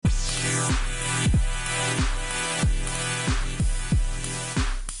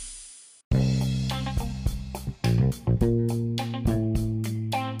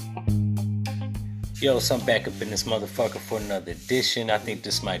Yo, so I'm back up in this motherfucker for another edition. I think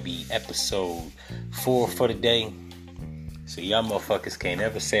this might be episode 4 for the day. So y'all motherfuckers can't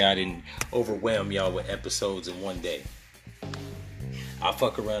ever say I didn't overwhelm y'all with episodes in one day. I'll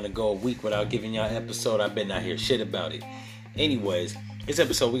fuck around and go a week without giving y'all an episode. I better not hear shit about it. Anyways, this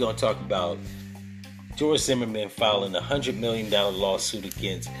episode we're going to talk about George Zimmerman filing a $100 million lawsuit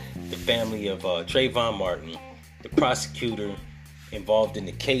against the family of Trayvon Martin, the prosecutor involved in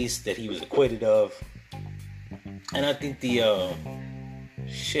the case that he was acquitted of. And I think the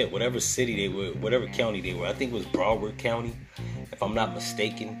whatever city they were, whatever county they were, I think it was Broward County, if I'm not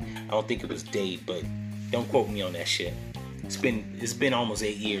mistaken. I don't think it was Dade, but don't quote me on that shit. It's been almost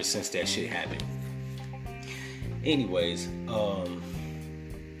 8 years since that shit happened. Anyways,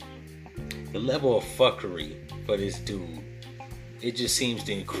 the level of fuckery for this dude, it just seems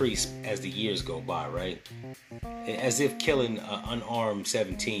to increase as the years go by, right? As if killing an unarmed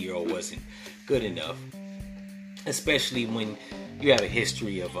 17-year-old wasn't good enough. Especially when you have a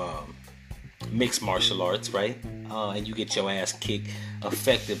history of mixed martial arts, right? And you get your ass kicked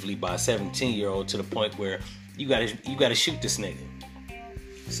effectively by a 17-year-old to the point where you gotta shoot this nigga.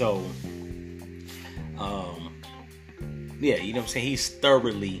 So, yeah, you know what I'm saying? He's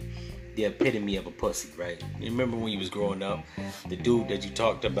thoroughly the epitome of a pussy, right? You remember when you was growing up, the dude that you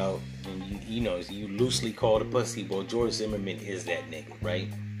talked about, and you loosely called a pussy? Well, George Zimmerman is that nigga, right?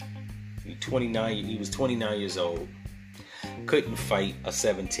 He was 29 years old. Couldn't fight a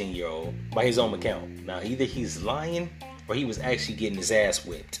 17-year-old by his own account. Now, either he's lying or he was actually getting his ass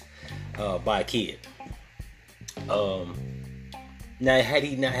whipped by a kid. Now, had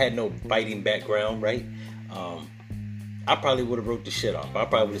he not had no fighting background, right? I probably would have wrote the shit off. I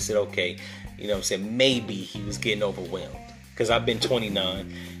probably would have said, okay, you know what I'm saying? Maybe he was getting overwhelmed. Because I've been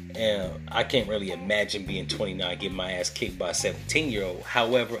 29. And I can't really imagine being 29, getting my ass kicked by a 17-year-old.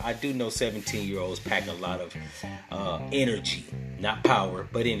 However, I do know 17-year-olds pack a lot of energy. Not power,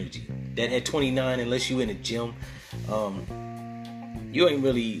 but energy. That at 29, unless you in a gym, you ain't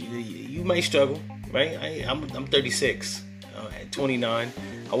really, you might struggle, right? I'm 36. At 29,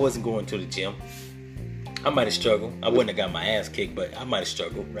 I wasn't going to the gym. I might have struggled. I wouldn't have got my ass kicked, but I might have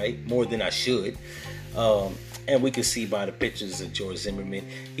struggled, right? More than I should. And we can see by the pictures of George Zimmerman,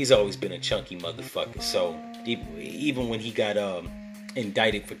 he's always been a chunky motherfucker. So even when he got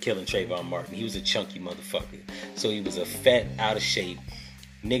indicted for killing Trayvon Martin, he was a chunky motherfucker. So he was a fat, out of shape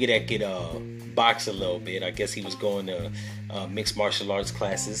nigga that could box a little bit. I guess he was going to mixed martial arts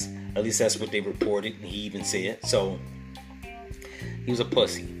classes. At least that's what they reported, and he even said. So he was a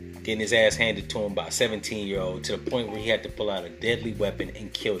pussy, getting his ass handed to him by a 17-year-old to the point where he had to pull out a deadly weapon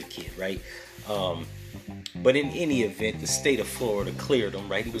and kill the kid, right? But in any event, the state of Florida cleared him,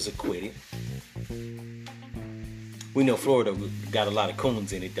 right? He was acquitted. We know Florida got a lot of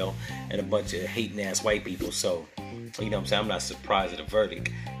coons in it, though, and a bunch of hating-ass white people, so, you know what I'm saying? I'm not surprised at the verdict.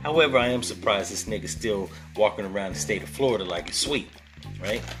 However, I am surprised this nigga's still walking around the state of Florida like it's sweet,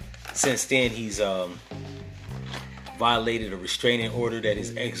 right? Since then, he's violated a restraining order that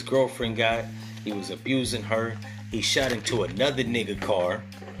his ex-girlfriend got. He was abusing her. He shot into another nigga car,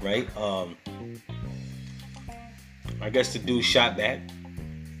 right? I guess the dude shot back.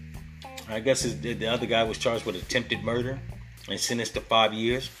 I guess the other guy was charged with attempted murder and sentenced to 5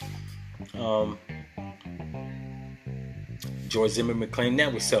 years. George Zimmerman claimed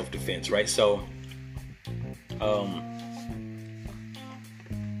that was self-defense, right? So, the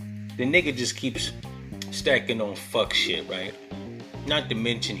nigga just keeps stacking on fuck shit, right? Not to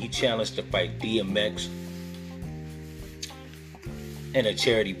mention he challenged to fight DMX in a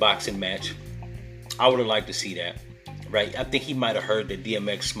charity boxing match. I would have liked to see that, right? I think he might have heard that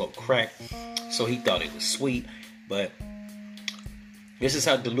DMX smoked crack, so he thought it was sweet. But this is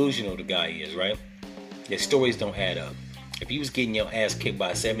how delusional the guy is, right? Their stories don't add up. If he was getting your ass kicked by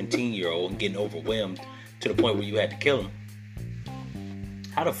a 17-year-old and getting overwhelmed to the point where you had to kill him,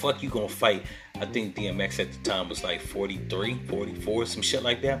 how the fuck you gonna fight? I think DMX at the time was like 43, 44, some shit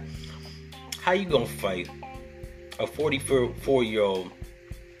like that. How you gonna fight a 44-year-old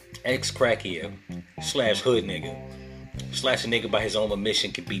ex-crackhead / hood nigga / a nigga by his own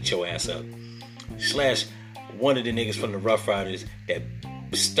admission can beat your ass up / one of the niggas from the Rough Riders that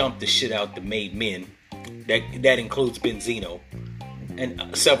stumped the shit out the Made Men, that includes Benzino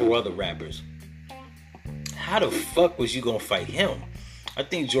and several other rappers? How the fuck was you gonna fight him? I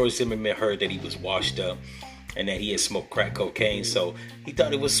think George Zimmerman heard that he was washed up and that he had smoked crack cocaine, so he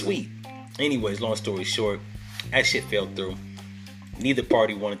thought it was sweet. Anyways, long story short, that shit fell through. Neither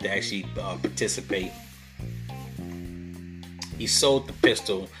party wanted to actually participate. He sold the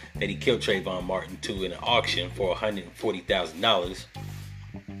pistol that he killed Trayvon Martin to in an auction for $140,000.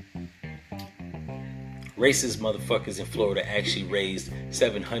 racist motherfuckers in Florida actually raised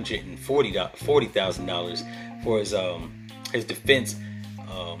 $740,000 for his defense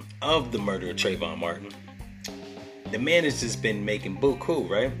of the murder of Trayvon Martin. The man has just been making buku,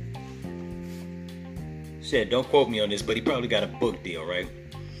 right? Shit, don't quote me on this, but he probably got a book deal, right?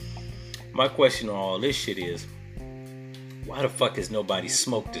 My question on all this shit is, why the fuck has nobody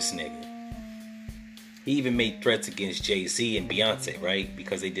smoked this nigga? He even made threats against Jay-Z and Beyonce, right?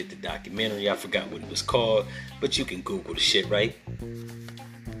 Because they did the documentary. I forgot what it was called, but you can Google the shit, right?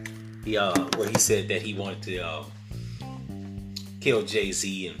 Where he said that he wanted to kill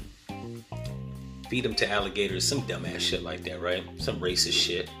Jay-Z and feed him to alligators, some dumbass shit like that, right? Some racist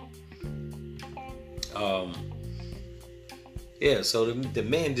shit. Yeah, so the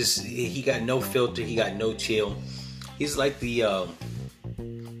man just, he got no filter, he got no chill. He's like the,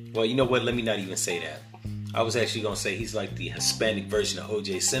 well, you know what, let me not even say that. I was actually going to say he's like the Hispanic version of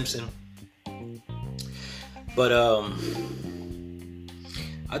O.J. Simpson. But,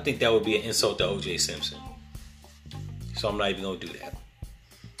 I think that would be an insult to O.J. Simpson. So I'm not even going to do that.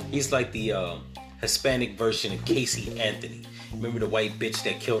 He's like the Hispanic version of Casey Anthony. Remember the white bitch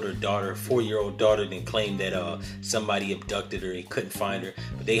that killed her daughter, 4-year-old daughter, and claimed that somebody abducted her and couldn't find her.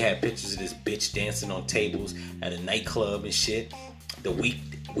 But they had pictures of this bitch dancing on tables at a nightclub and shit. The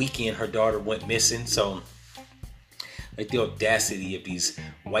weekend her daughter went missing. So, like, the audacity of these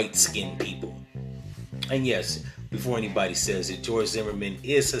white-skinned people. And yes, before anybody says it, George Zimmerman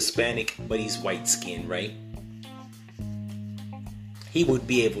is Hispanic, but he's white-skinned, right? He would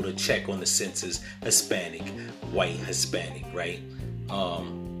be able to check on the census Hispanic, white Hispanic, right?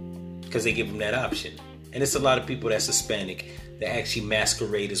 Because they give him that option. And it's a lot of people that's Hispanic that actually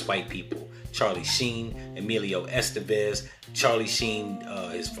masquerade as white people. Charlie Sheen, Emilio Estevez. Charlie Sheen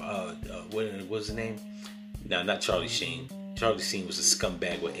what was his name? No, not Charlie Sheen. Charlie Sheen was a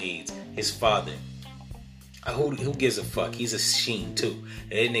scumbag with AIDS. His father. Who gives a fuck? He's a Sheen too.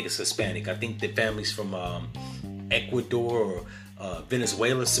 And that nigga's Hispanic. I think the family's from Ecuador or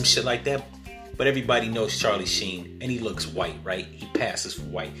Venezuela, some shit like that. But everybody knows Charlie Sheen, and he looks white, right? He passes for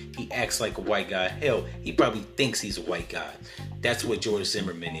white. He acts like a white guy. Hell, he probably thinks he's a white guy. That's what George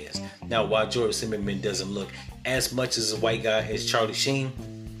Zimmerman is. Now, while George Zimmerman doesn't look as much as a white guy as Charlie Sheen,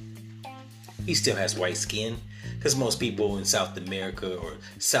 he still has white skin. Because most people in South America or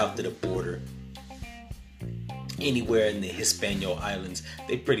south of the border, anywhere in the Hispaniola Islands,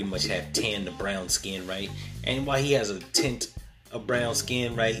 they pretty much have tan to brown skin, right? And while he has a tint of brown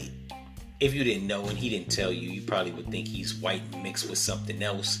skin, right? If you didn't know and he didn't tell you, you probably would think he's white mixed with something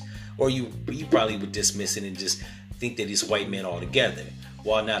else. Or you probably would dismiss it and just think that he's white man altogether.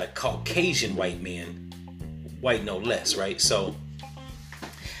 While not a Caucasian white man, white no less, right? So,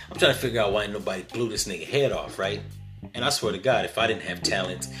 I'm trying to figure out why nobody blew this nigga head off, right? And I swear to God, if I didn't have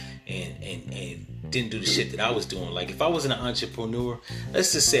talent and didn't do the shit that I was doing, like if I wasn't an entrepreneur,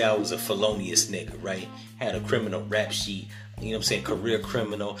 let's just say I was a felonious nigga, right? Had a criminal rap sheet, you know what I'm saying, career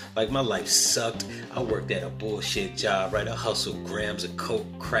criminal. Like, my life sucked. I worked at a bullshit job, right? I hustled grams of coke,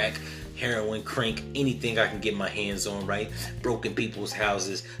 crack, heroin, crank, anything I can get my hands on, right? Broke in people's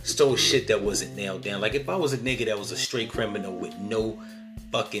houses, stole shit that wasn't nailed down. Like, if I was a nigga that was a straight criminal with no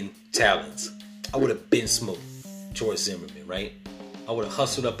fucking talents, I would have been smoked George Zimmerman, right? I would have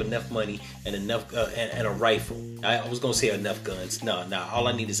hustled up enough money and enough and a rifle. I was gonna say enough guns. No. All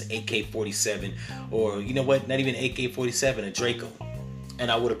I need is an AK-47, or you know what? Not even AK-47, a Draco. And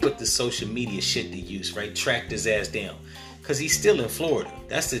I would have put the social media shit to use, right? Tracked his ass down, cause he's still in Florida.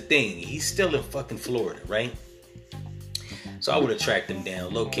 That's the thing. He's still in fucking Florida, right? So I would have tracked him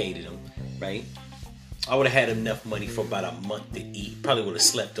down, located him, right? I would have had enough money for about a month to eat. Probably would have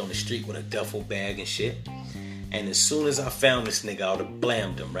slept on the street with a duffel bag and shit. And as soon as I found this nigga, I would have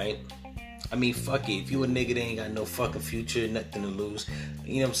blamed him, right? I mean, fuck it. If you a nigga that ain't got no fucking future, nothing to lose,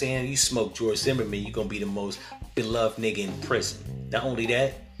 you know what I'm saying? You smoke George Zimmerman, you gonna be the most beloved nigga in prison. Not only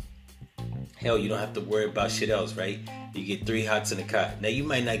that, hell, you don't have to worry about shit else, right? You get 3 hots in a cot. Now, you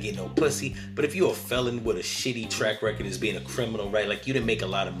might not get no pussy, but if you're a felon with a shitty track record as being a criminal, right? Like, you didn't make a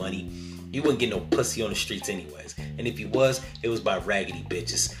lot of money, you wouldn't get no pussy on the streets anyways. And if you was, it was by raggedy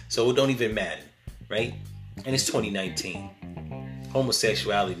bitches. So it don't even matter, right? And it's 2019.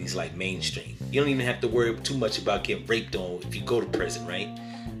 Homosexuality is like mainstream. You don't even have to worry too much about getting raped on if you go to prison, right?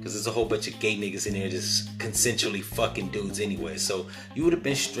 Because there's a whole bunch of gay niggas in there just consensually fucking dudes anyway. So you would have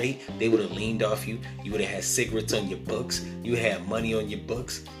been straight. They would have leaned off you. You would have had cigarettes on your books. You would have had money on your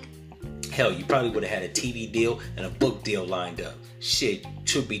books. Hell, you probably would have had a TV deal and a book deal lined up. Shit,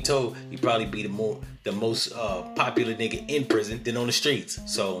 truth be told, you'd probably be the most popular nigga in prison than on the streets.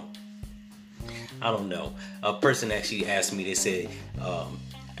 So, I don't know. A person actually asked me, they said,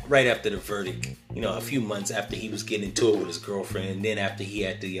 right after the verdict, a few months after he was getting into it with his girlfriend, and then after he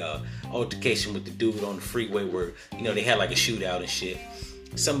had the altercation with the dude on the freeway where, they had like a shootout and shit.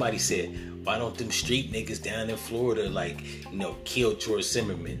 Somebody said, why don't them street niggas down in Florida, kill George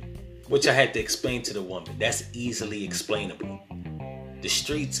Zimmerman? Which I had to explain to the woman. That's easily explainable. The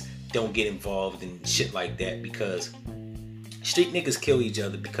streets don't get involved in shit like that because street niggas kill each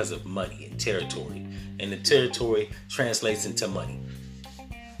other because of money and territory. And the territory translates into money.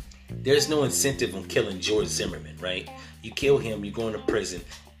 There's no incentive on killing George Zimmerman, right? You kill him, you're going to prison,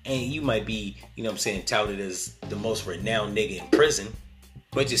 and you might be, touted as the most renowned nigga in prison,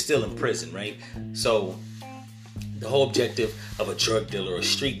 but you're still in prison, right? So the whole objective of a drug dealer or a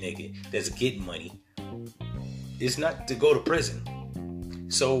street nigga that's getting money is not to go to prison.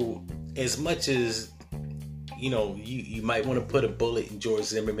 So as much as, you might want to put a bullet in George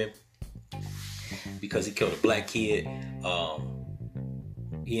Zimmerman because he killed a black kid,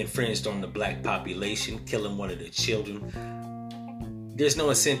 he infringed on the black population, killing one of the children. There's no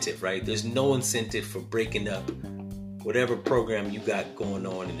incentive, right? There's no incentive for breaking up whatever program you got going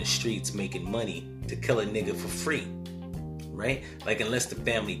on in the streets making money to kill a nigga for free, right? Like, unless the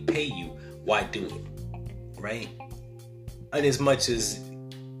family pay you, why do it, right? And as much as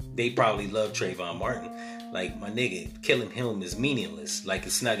they probably love Trayvon Martin, like, my nigga, killing him is meaningless. Like,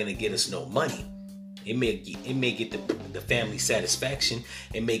 it's not gonna get us no money. It may get the family satisfaction.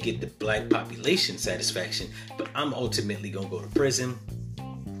 It may get the black population satisfaction. But I'm ultimately gonna go to prison,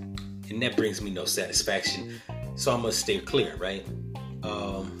 and that brings me no satisfaction. So I must steer clear, right?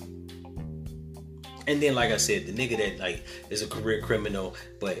 And then, like I said, the nigga that is a career criminal,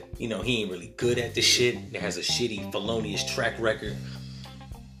 but he ain't really good at the shit. That has a shitty, felonious track record.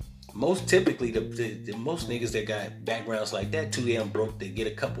 Most typically, the most niggas that got backgrounds like that too damn broke to get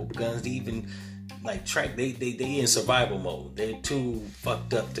a couple guns to even track. They in survival mode. They're too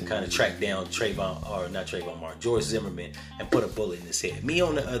fucked up to kind of track down George Zimmerman and put a bullet in his head. Me,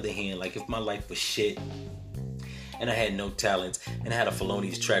 on the other hand, if my life was shit and I had no talents and I had a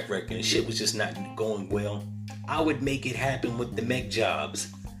felonious track record and shit was just not going well, I would make it happen with the mech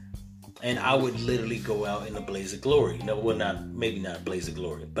jobs. And I would literally go out in a blaze of glory. Maybe not a blaze of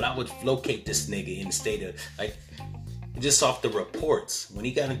glory, but I would locate this nigga in the state of, just off the reports, when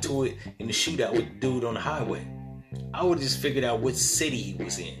he got into it in the shootout with the dude on the highway, I would just figured out what city he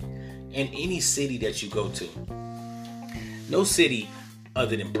was in. And any city that you go to, no city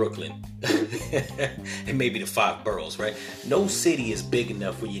other than Brooklyn, and maybe the 5 boroughs, right? No city is big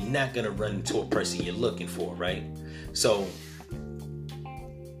enough where you're not going to run into a person you're looking for, right? So,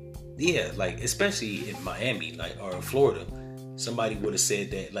 yeah, especially in Miami, or in Florida, somebody would have said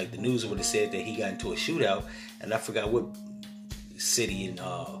that, the news would have said that he got into a shootout, and I forgot what city in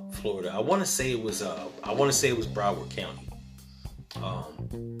Florida. I want to say it was Broward County.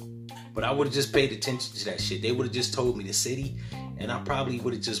 But I would have just paid attention to that shit. They would have just told me the city, and I probably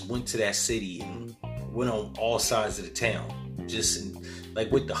would have just went to that city and went on all sides of the town, just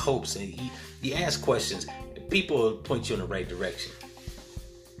with the hopes. And you ask questions, people will point you in the right direction.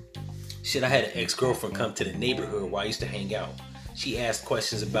 Shit, I had an ex-girlfriend come to the neighborhood where I used to hang out. She asked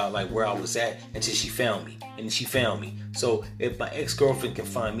questions about where I was at until she found me. And she found me. So if my ex-girlfriend can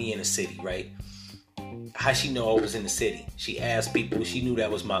find me in a city, right? How she know I was in the city? She asked people. She knew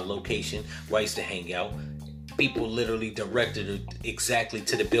that was my location where I used to hang out. People literally directed her exactly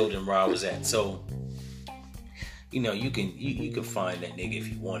to the building where I was at. So, you can find that nigga if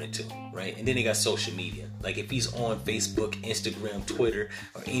you wanted to, right? And then they got social media. If he's on Facebook, Instagram, Twitter,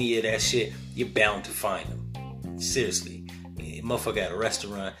 or any of that shit, you're bound to find him. Seriously. Motherfucker had a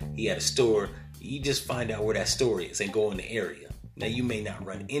restaurant, he had a store. You just find out where that store is and go in the area. Now, you may not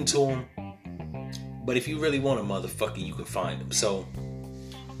run into him, but if you really want a motherfucker, you can find him. So,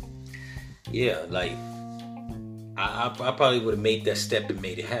 yeah, I probably would have made that step and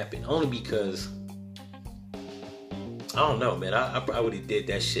made it happen. Only because, I don't know, man. I would have did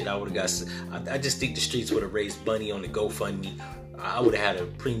that shit. I would have I just think the streets would have raised money on the GoFundMe. I would have had a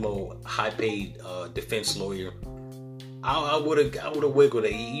primo, high-paid defense lawyer. I would have wiggled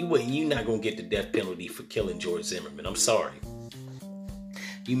it. You're not gonna get the death penalty for killing George Zimmerman. I'm sorry.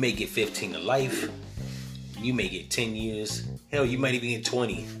 You may get 15 to life. You may get 10 years. Hell, you might even get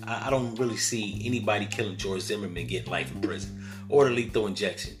 20. I don't really see anybody killing George Zimmerman getting life in prison or the lethal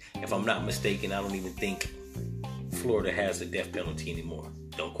injection. If I'm not mistaken, I don't even think Florida has the death penalty anymore.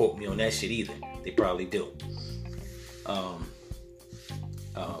 Don't quote me on that shit either. They probably do.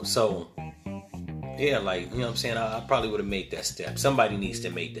 So, yeah, you know what I'm saying? I probably would have made that step. Somebody needs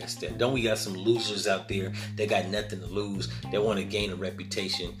to make that step. Don't we got some losers out there that got nothing to lose, that want to gain a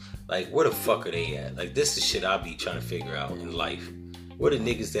reputation? Where the fuck are they at? This is shit I'll be trying to figure out in life. What are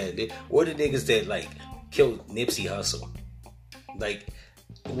the niggas that like killed Nipsey Hussle? Like,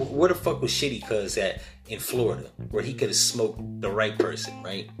 where the fuck was Shitty Cuz at in Florida, where he could have smoked the right person,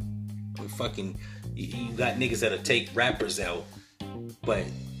 right? You got niggas that'll take rappers out, but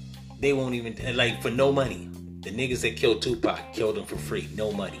they won't even, like, for no money. The niggas that killed Tupac killed him for free,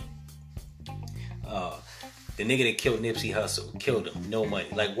 no money. The nigga that killed Nipsey Hussle killed him, no money.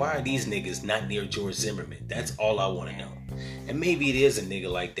 Like, why are these niggas not near George Zimmerman? That's all I want to know. And maybe it is a nigga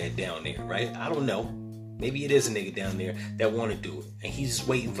like that down there, right? I don't know. Maybe it is a nigga down there that want to do it, and he's just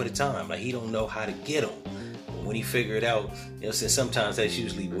waiting for the time. Like, he don't know how to get them. But when he figure it out, you know, since sometimes that's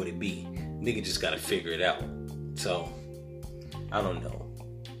usually what it be. Nigga just gotta figure it out. So, I don't know.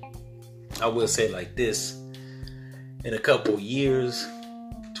 I will say like this: in a couple years,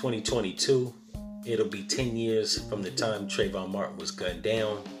 2022, it'll be 10 years from the time Trayvon Martin was gunned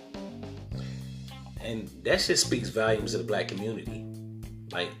down. And that shit speaks volumes of the black community.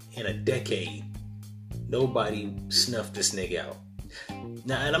 Like, in a decade, nobody snuffed this nigga out.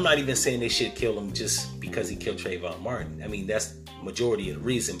 Now, and I'm not even saying they should kill him just because he killed Trayvon Martin. I mean, that's majority of the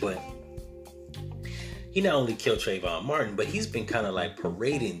reason, but he not only killed Trayvon Martin, but he's been kind of like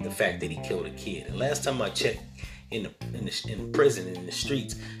parading the fact that he killed a kid. And last time I checked, in prison, in the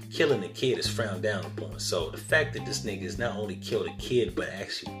streets, killing a kid is frowned down upon. So the fact that this nigga has not only killed a kid, but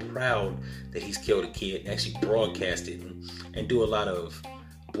actually proud that he's killed a kid, and actually broadcast it and do a lot of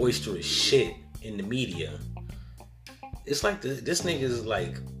boisterous shit in the media. It's like this nigga is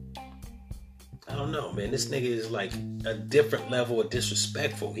like, I don't know, man. This nigga is like a different level of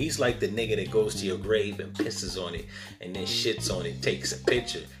disrespectful. He's like the nigga that goes to your grave and pisses on it and then shits on it, takes a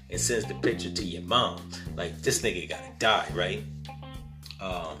picture and sends the picture to your mom. Like, this nigga gotta die, right?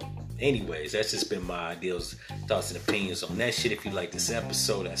 Anyways, that's just been my ideas, thoughts, and opinions on that shit. If you like this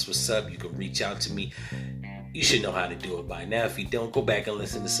episode, that's what's up. You can reach out to me. You should know how to do it by now. If you don't, go back and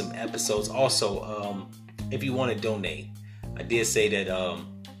listen to some episodes. Also, if you want to donate, I did say that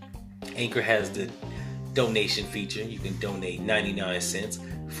Anchor has the donation feature. You can donate 99 cents,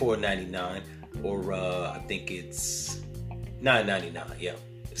 $4.99, or I think it's $9.99. Yeah,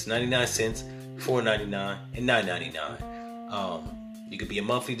 it's 99 cents, $4.99, and $9.99. You could be a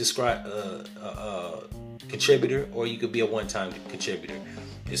monthly contributor, or you could be a one-time contributor.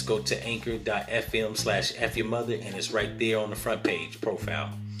 Just go to anchor.fm/fyourmother, and it's right there on the front page profile,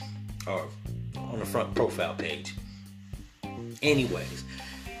 or on the front profile page. Anyways,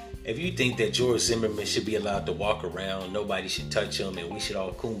 if you think that George Zimmerman should be allowed to walk around, nobody should touch him, and we should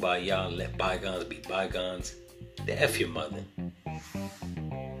all kumbaya and let bygones be bygones, then F your mother.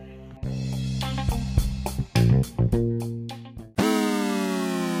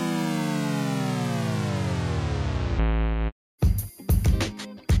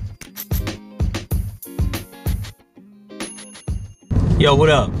 Yo, what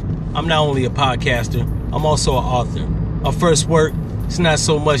up? I'm not only a podcaster, I'm also an author. My first work, it's not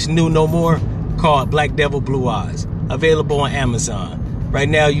so much new no more, called Black Devil Blue Eyes. Available on Amazon. Right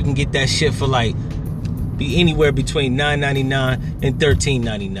now you can get that shit for be anywhere between $9.99 and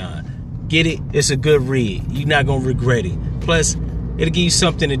 $13.99. Get it? It's a good read. You're not gonna regret it. Plus, it'll give you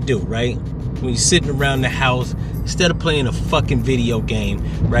something to do, right? When you're sitting around the house, instead of playing a fucking video game,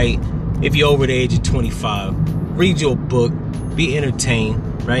 right? If you're over the age of 25, read your book, be entertained,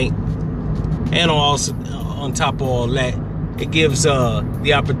 right? And on top of all that, it gives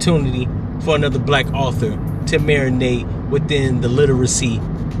the opportunity for another black author to marinate within the literacy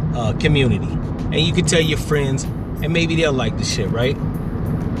community. And you can tell your friends, and maybe they'll like the shit, right?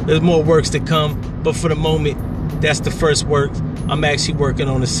 There's more works to come, but for the moment, that's the first work. I'm actually working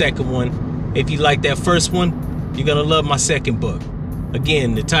on the second one. If you like that first one, you're gonna love my second book.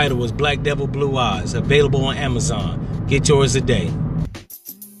 Again, the title was Black Devil Blue Eyes, available on Amazon. Get yours today.